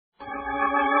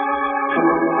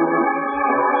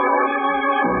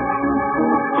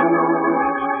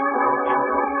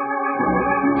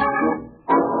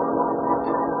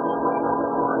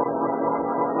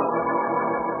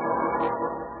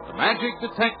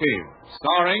Detective,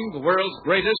 starring the world's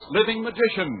greatest living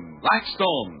magician,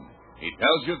 Blackstone. He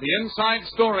tells you the inside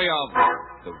story of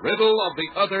the riddle of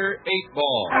the other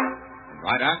 8-ball. And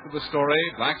right after the story,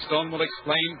 Blackstone will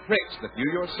explain tricks that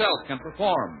you yourself can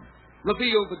perform,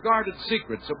 reveal the guarded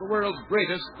secrets of the world's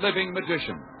greatest living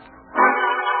magician.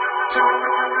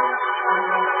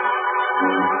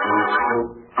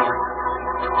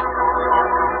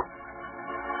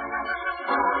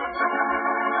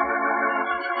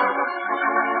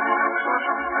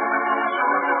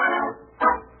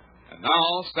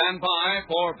 Now stand by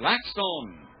for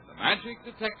Blackstone, the Magic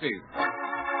Detective.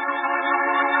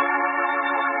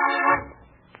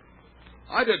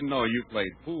 I didn't know you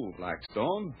played pool,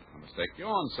 Blackstone. I must take you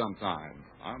on sometime.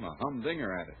 I'm a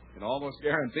humdinger at it. Can almost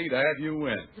guarantee to have you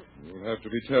win. You'll have to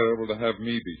be terrible to have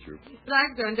me beat you.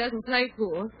 Blackstone doesn't play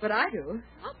pool, but I do.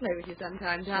 I'll play with you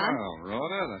sometime, Tom. Well,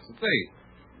 Rhoda, that's a date.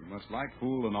 You must like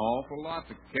pool an awful lot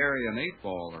to carry an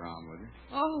 8-ball around with you.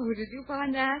 Oh, did you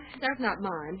find that? That's not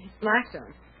mine. It's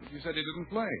Blackstone. But you said he didn't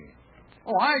play.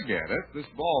 Oh, I get it. This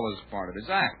ball is part of his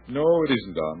act. No, it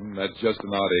isn't, Don. That's just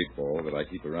an odd 8-ball that I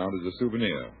keep around as a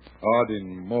souvenir. Odd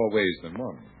in more ways than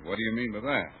one. What do you mean by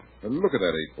that? Look at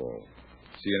that 8-ball.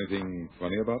 See anything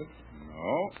funny about it?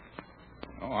 No.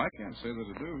 No, I can't say that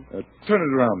I do. Turn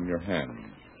it around in your hand.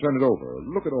 Turn it over.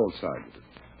 Look at all sides of it.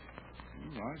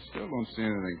 I still don't see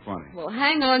anything funny. Well,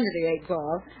 hang on to the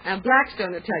 8-ball, and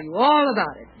Blackstone will tell you all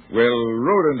about it. Well,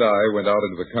 Rhoda and I went out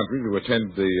into the country to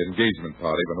attend the engagement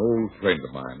party of an old friend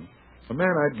of mine, a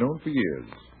man I'd known for years.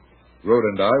 Rhoda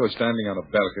and I were standing on a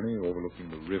balcony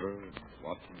overlooking the river and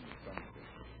watching the sunset.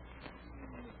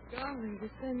 Golly, the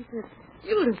sunset's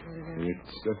beautiful today. It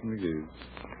certainly is.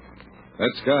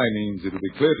 That sky means it'll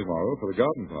be clear tomorrow for the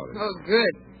garden party. Oh,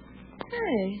 good.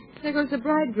 Hey, there goes the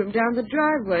bridegroom down the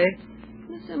driveway.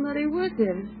 There's somebody with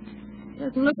him.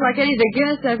 Doesn't look like any of the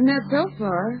guests I've met so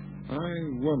far. I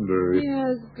wonder if... He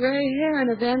has gray hair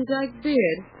and a Van Dyke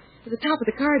beard. At the top of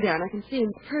the car down, I can see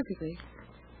him perfectly.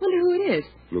 Wonder who it is.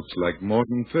 Looks like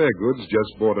Morton Fairgood's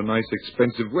just bought a nice,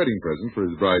 expensive wedding present for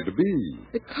his bride-to-be.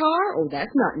 The car? Oh,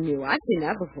 that's not new. I've seen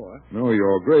that before. No,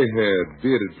 your gray-haired,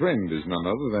 bearded friend is none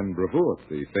other than Brevoort,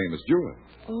 the famous jeweler.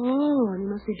 Oh, and he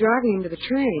must be driving him to the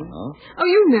train. Uh-huh. Oh,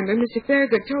 you remember Mr.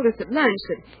 Fairgood told us at lunch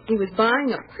that he was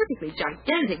buying a perfectly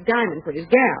gigantic diamond for his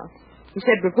gal. He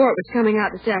said Brevoort was coming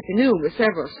out this afternoon with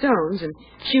several stones, and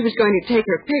she was going to take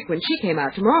her pick when she came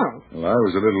out tomorrow. Well, I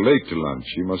was a little late to lunch.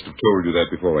 He must have told you that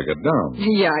before I got down.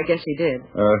 Yeah, I guess he did.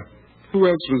 Who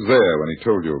else was there when he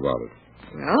told you about it?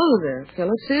 Well, the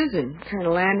Phillipses and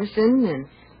Colonel Anderson and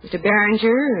Mr.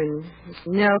 Barringer and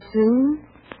Mr. Nelson.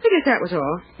 I guess that was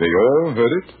all. They all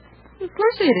heard it? Of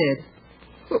course they did.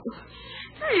 Well,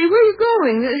 hey, where are you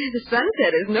going? The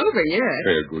sunset isn't over yet.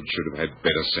 Fairgood should have had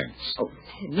better sense. Oh,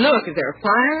 look, is there a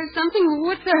fire or something?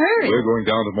 What's the hurry? We're going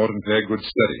down to Morton Fairgood's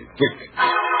study. Quick.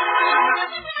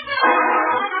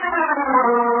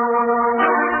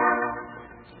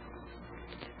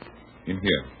 In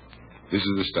here. This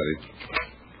is the study.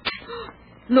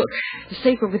 Look, the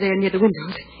safe over there near the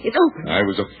windows. It's open. I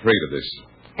was afraid of this.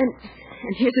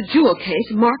 And here's a jewel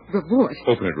case marked Brevoort.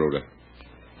 Open it, Rhoda.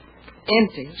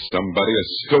 Empty. Somebody has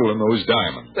stolen those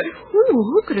diamonds. But who?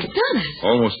 Who could have done it?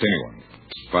 Almost anyone.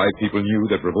 5 people knew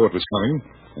that Brevoort was coming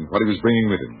and what he was bringing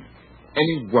with him.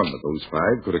 Any one of those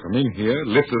 5 could have come in here,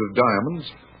 lifted the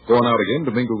diamonds, gone out again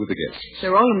to mingle with the guests.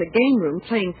 They're all in the game room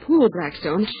playing pool,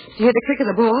 Blackstone. Do you hear the click of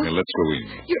the ball? Now, let's go in.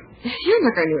 You're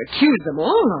not going to accuse them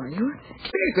all, are you?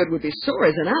 Fairgood would be sore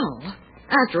as an owl.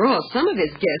 After all, some of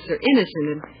his guests are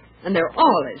innocent, and they're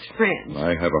all his friends.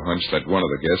 I have a hunch that one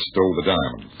of the guests stole the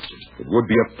diamonds. It would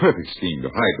be a perfect scheme to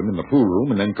hide them in the pool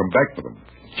room and then come back for them,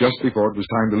 just before it was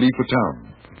time to leave for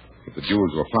town. If the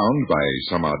jewels were found by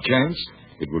some odd chance,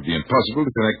 it would be impossible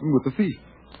to connect them with the thief.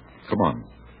 Come on.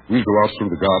 We'll go out through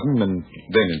the garden and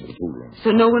then into the pool room.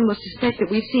 So no one will suspect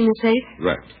that we've seen the safe?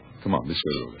 Right. Come on, this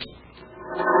way, Rhoda.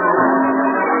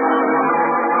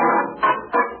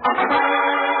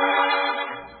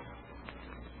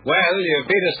 Well, you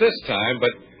beat us this time, but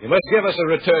you must give us a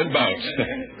return bout.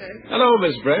 Hello,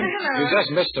 Miss Brent. Hello. You just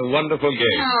missed a wonderful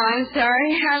game. Oh, I'm sorry.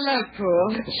 I love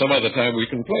pool. Some other time we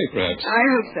can play, perhaps. I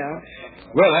hope so.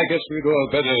 Well, I guess we'd all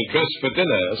better dress for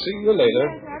dinner. See you later.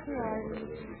 That's right.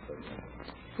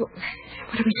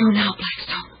 What do we do now,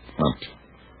 Blackstone? Hunt.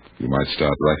 You might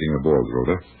start racking the balls,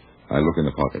 Rhoda. I look in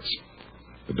the pockets.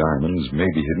 The diamonds may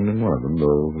be hidden in one of them,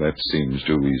 though that seems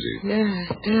too easy. Yeah,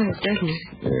 it does, doesn't it?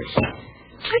 Yes.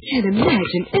 I can't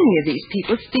imagine any of these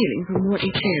people stealing from Morton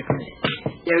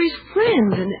Fairgood. They're his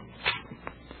friends, and...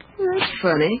 Well, that's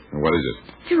funny. What is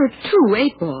it? There are 2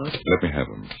 8 balls. Let me have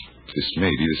them. This may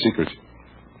be the secret.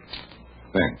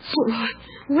 Thanks. Oh,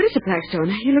 what is it, Blackstone?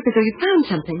 You look as though you found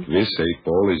something. This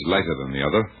 8-ball is lighter than the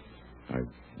other. I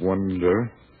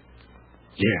wonder...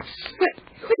 Yes.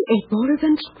 What the 8-ball is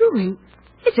unscrewing?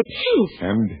 It's a case.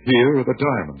 And here are the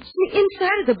diamonds. The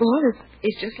inside of the ball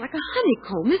is just like a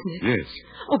honeycomb, isn't it? Yes.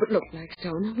 Oh, but look,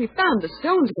 Blackstone, we found the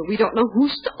stones, but we don't know who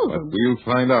stole But them. we'll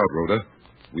find out, Rhoda.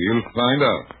 We'll find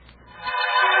out.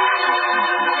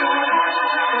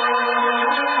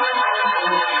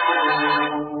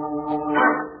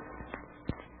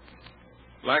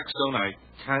 Blackstone, I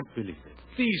can't believe it.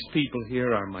 These people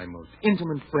here are my most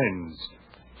intimate friends.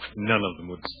 None of them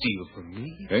would steal from me.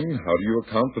 Then how do you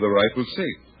account for the rifle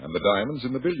safe and the diamonds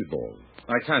in the billiard ball?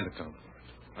 I can't account for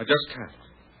it. I just can't.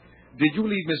 Did you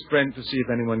leave Miss Brent to see if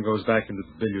anyone goes back into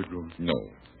the billiard room? No.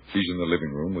 She's in the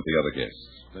living room with the other guests.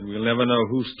 Then we'll never know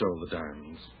who stole the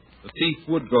diamonds. The thief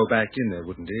would go back in there,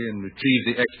 wouldn't he, and retrieve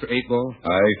the extra 8-ball?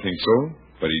 I think so,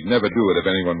 but he'd never do it if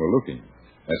anyone were looking.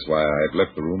 That's why I've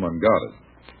left the room unguarded.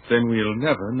 Then we'll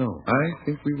never know. I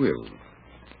think we will.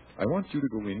 I want you to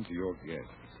go in to your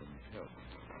guests and help.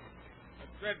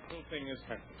 A dreadful thing has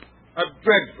happened. A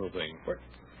dreadful thing.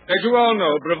 As you all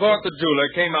know, Brevoort the jeweler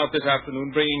came out this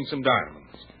afternoon bringing some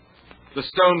diamonds. The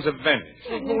stones have vanished.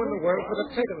 Who in the world could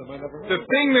have taken them? I never The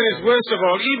thing that is worst of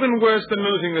all, even worse than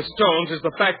losing the stones, is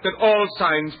the fact that all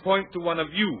signs point to one of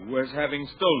you as having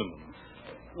stolen them.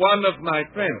 One of my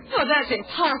friends. Oh, that's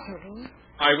impossible.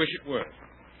 I wish it were.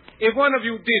 If one of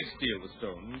you did steal the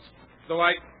stones, though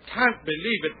I can't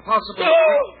believe it possible...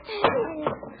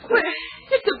 Well,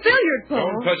 it's a billiard ball.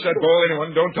 Don't touch that ball,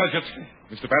 anyone. Don't touch it.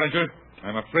 Mr. Ballinger,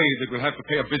 I'm afraid that we'll have to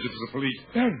pay a visit to the police.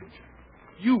 Barrett,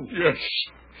 you? Yes.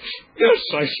 Yes,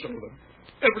 I stole them.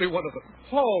 Every one of them.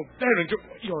 Paul Barrett,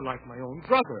 you're like my own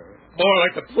brother. More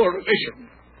like a poor relation.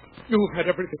 You've had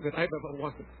everything that I've ever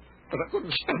wanted, but I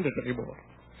couldn't stand it anymore.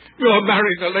 You're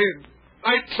marrying Elaine.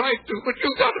 I tried to, but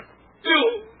you got it.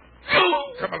 You!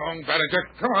 Come along, Ballinger.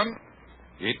 Come on.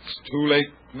 It's too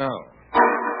late now.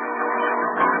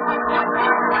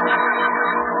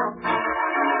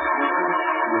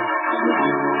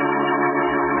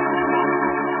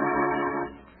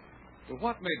 Well,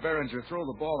 what made Behringer throw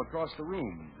the ball across the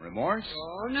room? Remorse?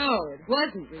 Oh, no, it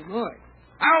wasn't remorse.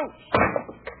 Ouch!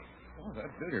 Oh,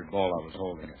 that billiard ball I was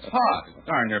holding. It's hot.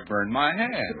 Darn near burned my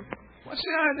hand. What's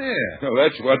the idea? No,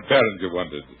 that's what Ballinger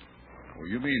wanted. Oh,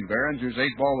 you mean Behringer's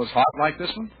 8-ball was hot like this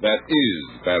one? That is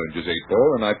Ballinger's 8-ball,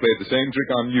 and I played the same trick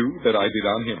on you that I did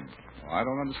on him. Oh, I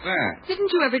don't understand. Didn't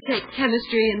you ever take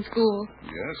chemistry in school?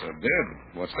 Yes, I did.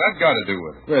 What's that got to do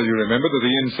with it? Well, you remember that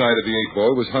the inside of the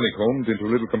 8-ball was honeycombed into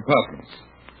little compartments.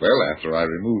 Well, after I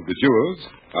removed the jewels,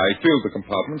 I filled the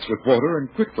compartments with water and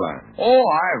quicklime. Oh,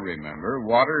 I remember.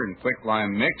 Water and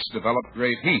quicklime mix develop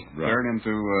great heat. Right. Turn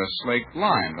into slaked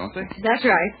lime, don't they? That's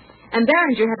right. And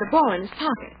Behringer had the ball in his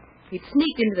pocket. He'd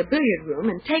sneaked into the billiard room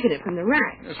and taken it from the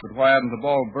rack. Yes, but why hadn't the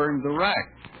ball burned the rack?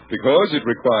 Because it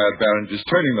required Behringer's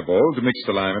turning the ball to mix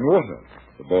the lime and water.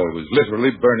 The ball was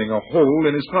literally burning a hole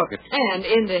in his pocket. And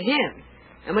into him.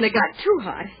 And when it got too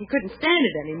hot, he couldn't stand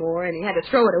it anymore, and he had to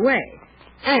throw it away.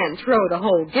 And throw the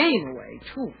whole game away,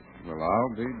 too. Well,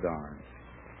 I'll be darned.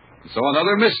 So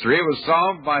another mystery was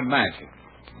solved by magic.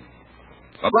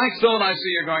 But Blackstone, I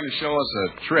see you're going to show us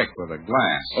a trick with a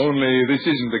glass. Only this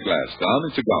isn't a glass, Don.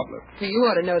 It's a goblet. So you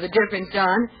ought to know the difference,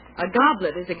 Don. A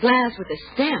goblet is a glass with a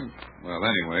stem. Well,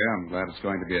 anyway, I'm glad it's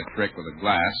going to be a trick with a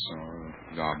glass or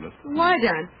a goblet. Why,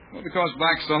 Don? Well, because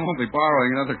Blackstone will be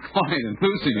borrowing another coin and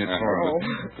losing it for Oh. me.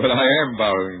 But I am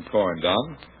borrowing coin,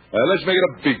 Don. Let's make it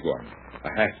a big one.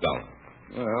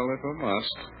 $50. Well, if I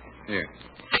must. Here.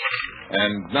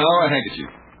 And now a handkerchief.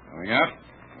 Coming up.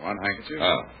 One handkerchief.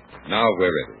 Now we're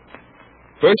ready.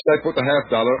 First, I put the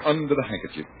 $50 under the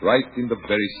handkerchief, right in the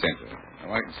very center.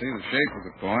 Well, I can see the shape of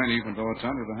the coin, even though it's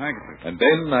under the handkerchief. And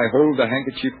then I hold the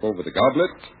handkerchief over the goblet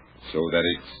so that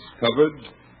it's covered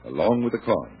along with the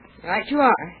coin. Right you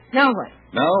are. Now what?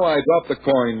 Now I drop the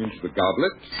coin into the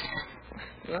goblet.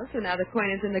 Well, so now the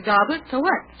coin is in the goblet, so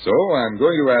what? So I'm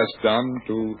going to ask Don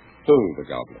to hold the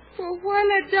goblet. Well, why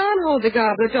let Don hold the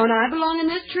goblet? Don't I belong in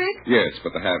this trick? Yes,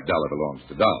 but the $50 belongs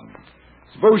to Don.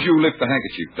 Suppose you lift the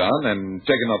handkerchief, Don, and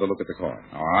take another look at the coin.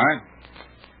 All right.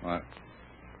 What?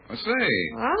 Let's see.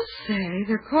 I'll say,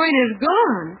 the coin is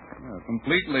gone. Well,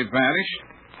 completely vanished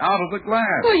out of the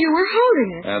glass. Well, you were holding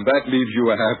it. And that leaves you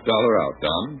a $50 out,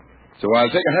 Don. So I'll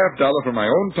take a $50 from my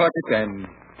own pocket and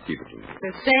keep it to you.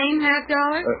 The same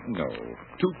 $50? No,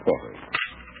 2 quarters.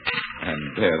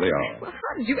 And there they are. Well,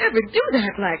 how did you ever do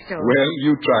that, Blackstone? Well,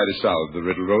 you try to solve the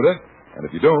riddle, Rhoda. And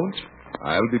if you don't,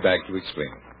 I'll be back to explain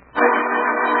it.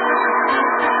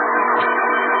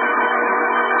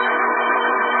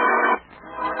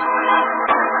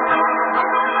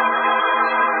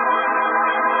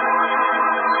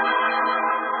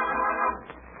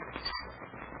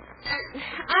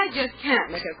 just can't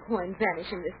make a coin vanish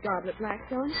in this goblet,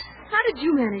 Blackstone. How did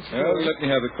you manage to do Well, it? let me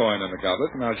have the coin and the goblet,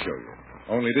 and I'll show you.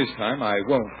 Only this time I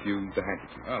won't use the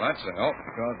handkerchief. Well, that's a help,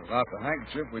 because without the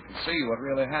handkerchief, we can see what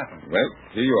really happened. Well,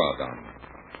 here you are, Don.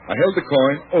 I held the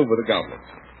coin over the goblet.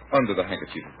 Under the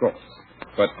handkerchief, of course.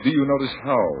 But do you notice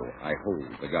how I hold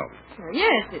the goblet? Well,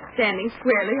 yes, it's standing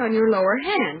squarely on your lower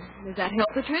hand. Does that help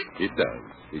the trick? It does,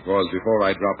 because before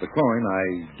I drop the coin, I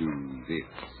do this.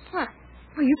 What?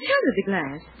 Well, you tilted the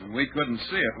glass, And we couldn't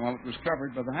see it while it was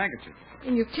covered by the handkerchief.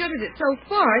 and you've tilted it so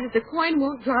far that the coin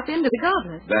won't drop into the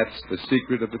goblet. That's the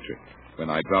secret of the trick. When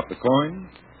I drop the coin,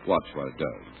 watch what it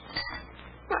does.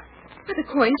 But the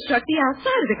coin struck the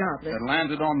outside of the goblet. It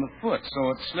landed on the foot, so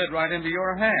it slid right into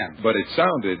your hand. But it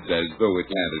sounded as though it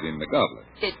landed in the goblet.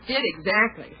 It did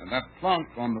exactly. And that plunk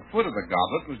on the foot of the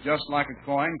goblet was just like a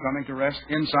coin coming to rest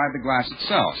inside the glass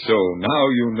itself. So now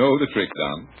you know the trick,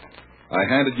 Don. I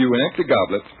handed you an empty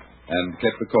goblet and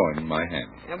kept the coin in my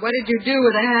hand. And what did you do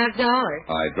with $50?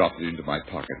 I dropped it into my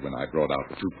pocket when I brought out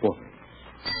the 2 quarters.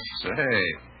 Say,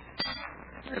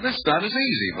 this stunt is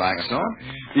easy, Blackstone.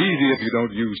 Easy if you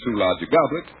don't use too large a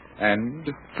goblet, and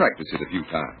practice it a few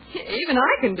times. Even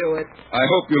I can do it. I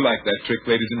hope you like that trick,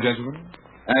 ladies and gentlemen.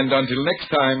 And until next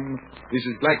time, this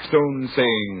is Blackstone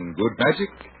saying good magic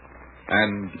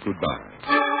and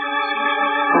goodbye.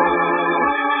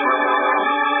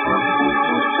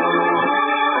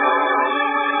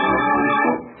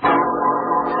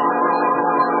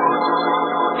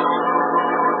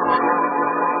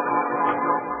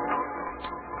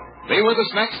 Be with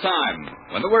us next time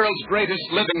when the world's greatest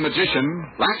living magician,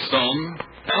 Blackstone,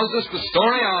 tells us the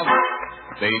story of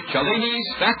the Cellini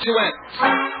statuette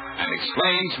and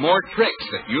explains more tricks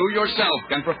that you yourself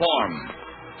can perform.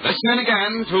 Listen in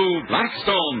again to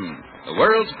Blackstone, the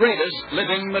world's greatest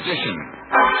living magician.